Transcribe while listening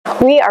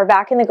We are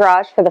back in the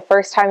garage for the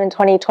first time in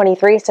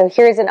 2023, so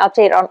here's an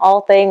update on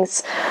all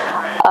things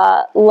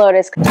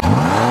Lotus.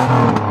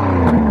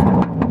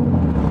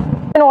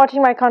 Been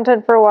watching my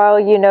content for a while,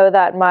 you know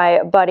that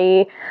my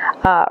buddy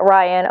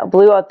Ryan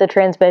blew up the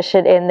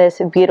transmission in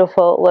this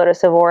beautiful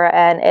Lotus Evora,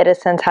 and it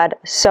has since had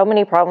so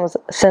many problems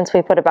since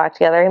we put it back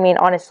together. I mean,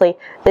 honestly,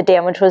 the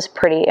damage was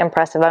pretty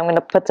impressive. I'm going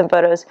to put some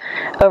photos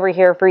over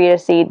here for you to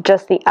see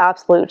just the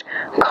absolute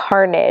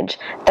carnage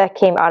that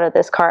came out of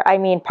this car. I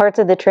mean, parts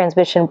of the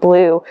transmission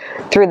blew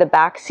through the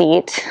back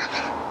seat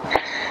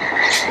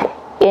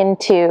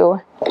into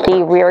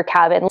the rear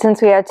cabin.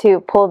 Since we had to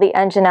pull the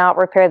engine out,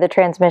 repair the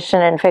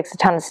transmission, and fix a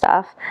ton of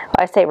stuff. Well,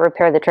 I say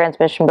repair the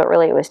transmission, but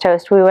really it was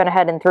toast. We went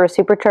ahead and threw a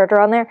supercharger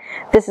on there.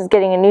 This is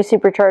getting a new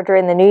supercharger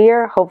in the new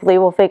year. Hopefully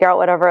we'll figure out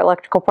whatever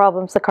electrical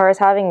problems the car is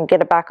having and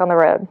get it back on the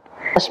road.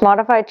 The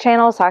modified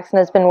channel, Saxon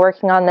has been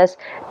working on this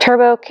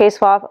turbo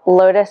K-swap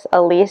Lotus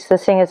Elise.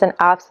 This thing is an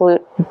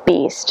absolute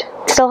beast.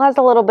 Still has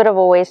a little bit of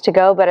a ways to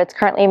go, but it's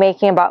currently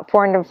making about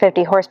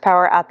 450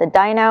 horsepower at the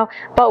dyno,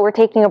 but we're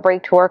taking a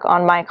break to work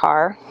on my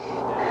car,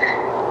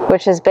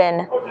 which has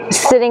been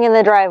sitting in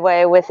the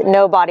driveway with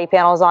no body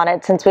panels on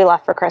it since we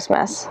left for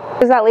Christmas.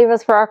 Does that leave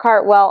us for our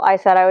car? Well, I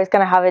said I was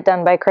going to have it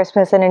done by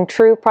Christmas, and in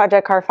true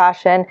project car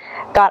fashion,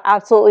 got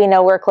absolutely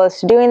nowhere close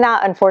to doing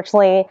that.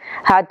 Unfortunately,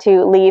 had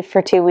to leave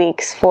for 2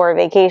 weeks for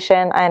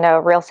vacation. I know,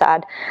 real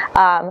sad.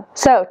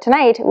 So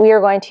tonight we are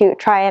going to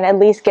try and at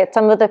least get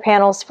some of the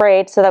panels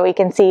sprayed so that we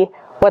can see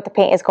what the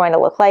paint is going to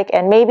look like,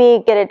 and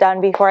maybe get it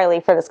done before I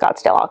leave for the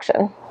Scottsdale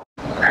auction.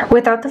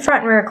 Without the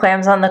front and rear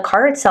clams on, the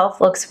car itself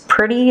looks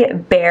pretty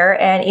bare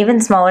and even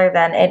smaller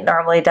than it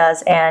normally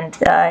does, and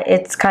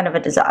it's kind of a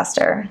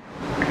disaster.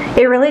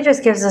 It really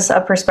just gives us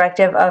a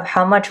perspective of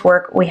how much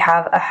work we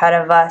have ahead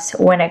of us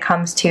when it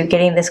comes to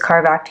getting this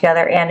car back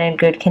together and in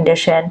good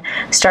condition,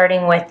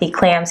 starting with the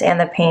clams and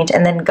the paint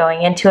and then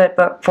going into it.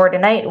 But for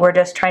tonight, we're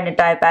just trying to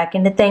dive back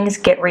into things,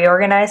 get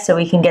reorganized so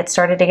we can get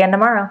started again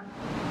tomorrow.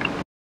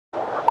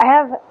 I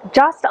have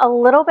just a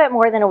little bit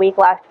more than a week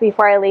left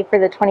before I leave for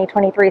the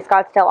 2023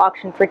 Scottsdale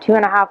auction for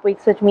 2.5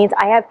 weeks, which means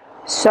I have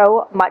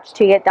so much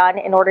to get done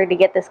in order to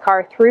get this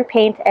car through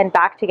paint and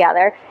back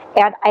together,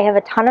 and I have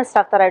a ton of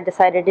stuff that I've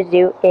decided to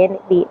do in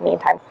the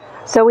meantime.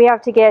 So we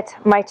have to get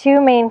my 2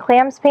 main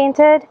clams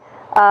painted,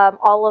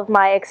 all of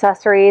my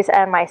accessories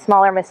and my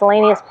smaller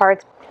miscellaneous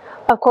parts.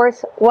 Of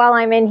course, while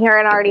I'm in here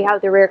and already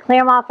have the rear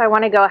clam off, I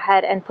want to go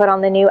ahead and put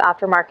on the new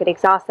aftermarket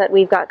exhaust that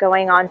we've got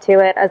going on to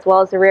it, as well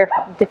as the rear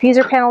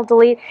diffuser panel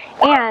delete.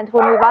 And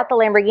when we bought the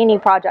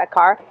Lamborghini project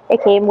car,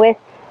 it came with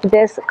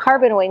this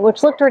carbon wing,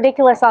 which looked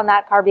ridiculous on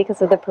that car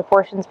because of the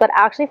proportions, but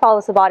actually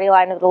follows the body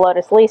line of the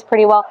Lotus Elise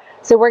pretty well.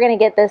 So we're going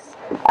to get this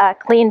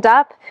cleaned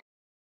up.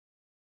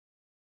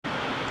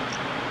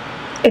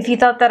 If you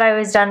thought that I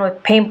was done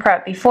with paint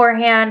prep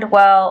beforehand,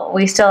 well,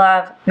 we still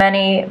have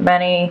many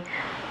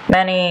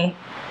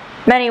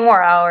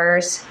more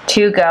hours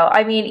to go.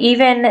 I mean,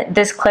 even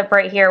this clip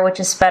right here, which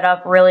is sped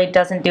up, really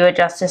doesn't do it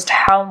justice to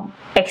how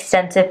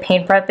extensive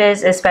paint prep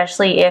is,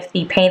 especially if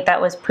the paint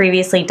that was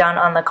previously done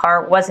on the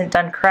car wasn't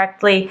done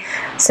correctly.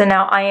 So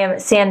now I am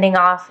sanding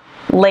off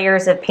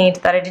layers of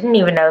paint that I didn't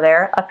even know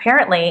there.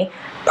 Apparently,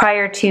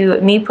 prior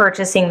to me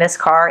purchasing this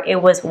car, it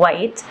was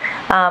white.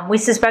 We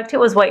suspect it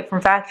was white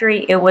from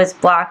factory. It was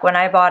black when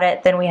I bought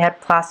it. Then we had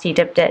plasti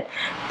dipped it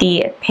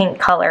the pink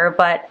color,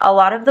 but a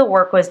lot of the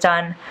work was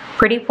done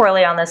pretty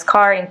poorly on this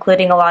car,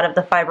 including a lot of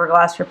the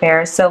fiberglass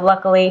repairs. So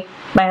luckily,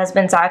 my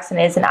husband Saxon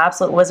is an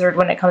absolute wizard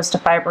when it comes to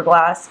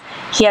fiberglass.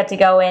 He had to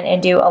go in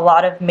and do a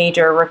lot of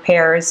major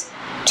repairs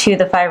to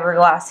the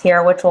fiberglass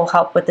here, which will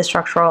help with the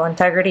structural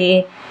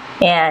integrity,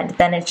 and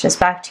then it's just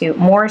back to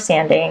more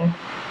sanding.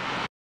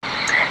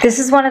 This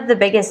is one of the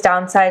biggest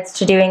downsides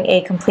to doing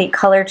a complete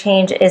color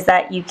change, is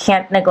that you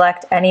can't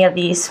neglect any of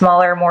the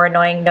smaller, more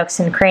annoying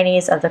nooks and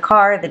crannies of the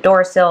car, the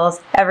door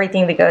sills,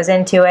 everything that goes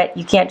into it.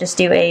 You can't just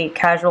do a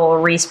casual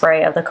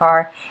respray of the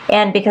car.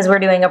 And because we're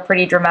doing a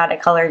pretty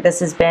dramatic color, this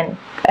has been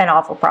an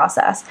awful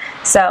process.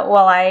 So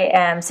while I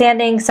am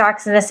sanding,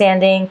 Saxon is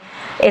sanding,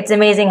 it's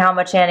amazing how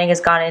much sanding has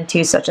gone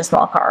into such a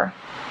small car.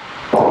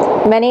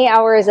 Many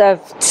hours of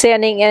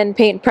sanding and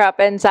paint prep,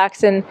 and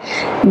Saxon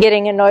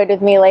getting annoyed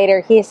with me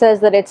later. He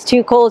says that it's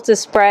too cold to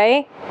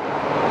spray.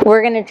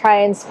 We're gonna try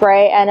and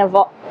spray and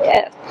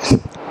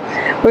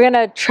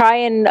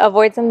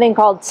avoid something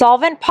called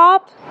solvent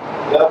pop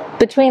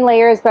between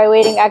layers by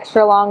waiting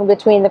extra long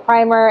between the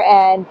primer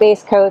and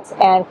base coats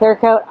and clear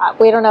coat.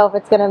 We don't know if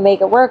it's going to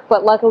make it work,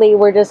 but luckily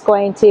we're just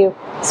going to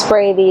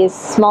spray these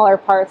smaller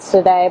parts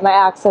today. My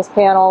access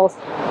panels,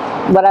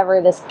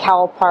 whatever this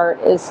cowl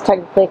part is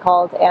technically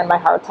called, and my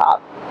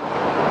hardtop.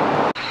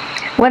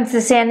 Once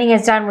the sanding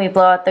is done, we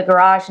blow out the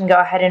garage and go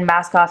ahead and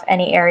mask off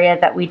any area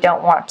that we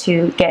don't want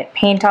to get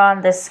paint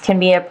on. This can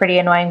be a pretty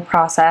annoying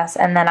process,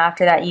 and then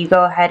after that you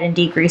go ahead and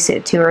degrease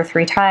it 2 or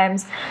 3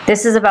 times.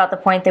 This is about the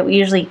point that we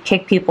usually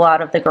kick people out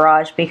of the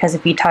garage, because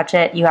if you touch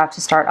it, you have to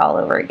start all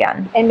over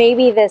again. And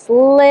maybe this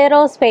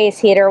little space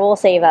heater will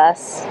save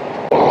us.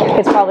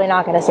 It's probably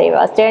not going to save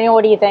us. Daniel,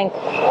 what do you think?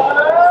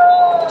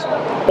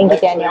 Thank you,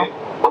 Daniel.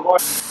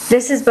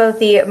 This is both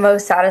the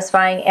most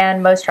satisfying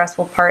and most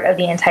stressful part of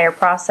the entire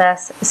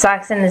process.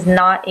 Saxon is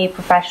not a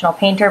professional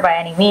painter by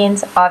any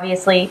means,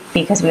 obviously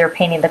because we are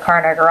painting the car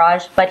in our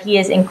garage, but he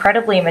is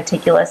incredibly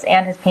meticulous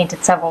and has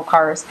painted several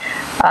cars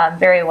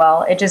very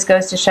well. It just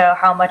goes to show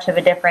how much of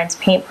a difference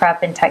paint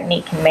prep and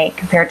technique can make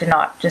compared to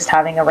not just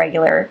having a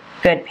regular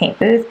good paint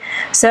booth.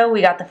 So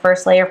we got the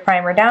first layer of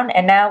primer down,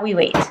 and now we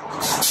wait.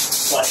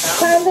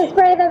 Time to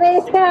spray the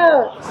base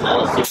coat.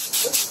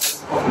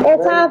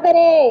 It's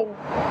happening.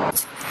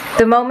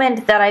 The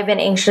moment that I've been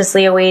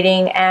anxiously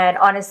awaiting, and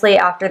honestly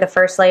after the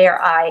first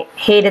layer I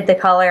hated the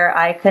color.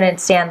 I couldn't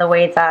stand the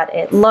way that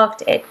it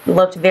looked. It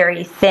looked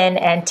very thin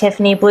and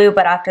Tiffany blue,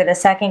 but after the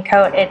second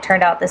coat it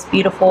turned out this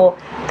beautiful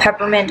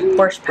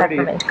Porsche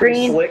Peppermint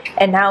Green,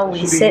 and now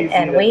we sit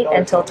and wait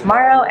until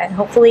tomorrow and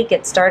hopefully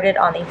get started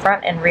on the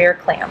front and rear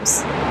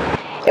clams.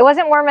 It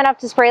wasn't warm enough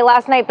to spray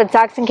last night, but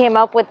Saxon came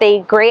up with a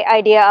great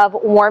idea of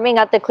warming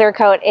up the clear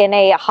coat in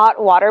a hot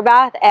water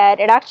bath, and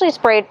it actually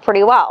sprayed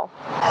pretty well.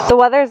 The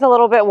weather's a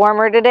little bit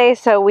warmer today,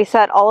 so we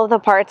set all of the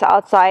parts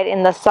outside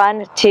in the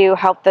sun to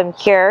help them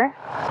cure.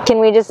 Can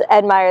we just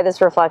admire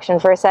this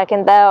reflection for a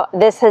second though?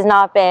 This has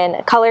not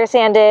been color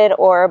sanded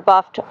or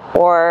buffed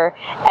or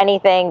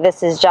anything.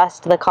 This is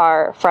just the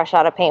car fresh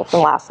out of paint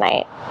from last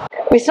night.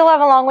 We still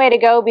have a long way to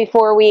go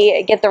before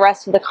we get the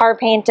rest of the car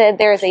painted.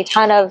 There's a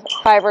ton of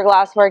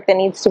fiberglass work that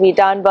needs to be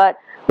done, but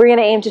we're going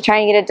to aim to try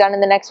and get it done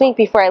in the next week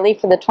before I leave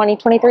for the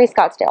 2023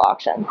 Scottsdale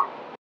auction.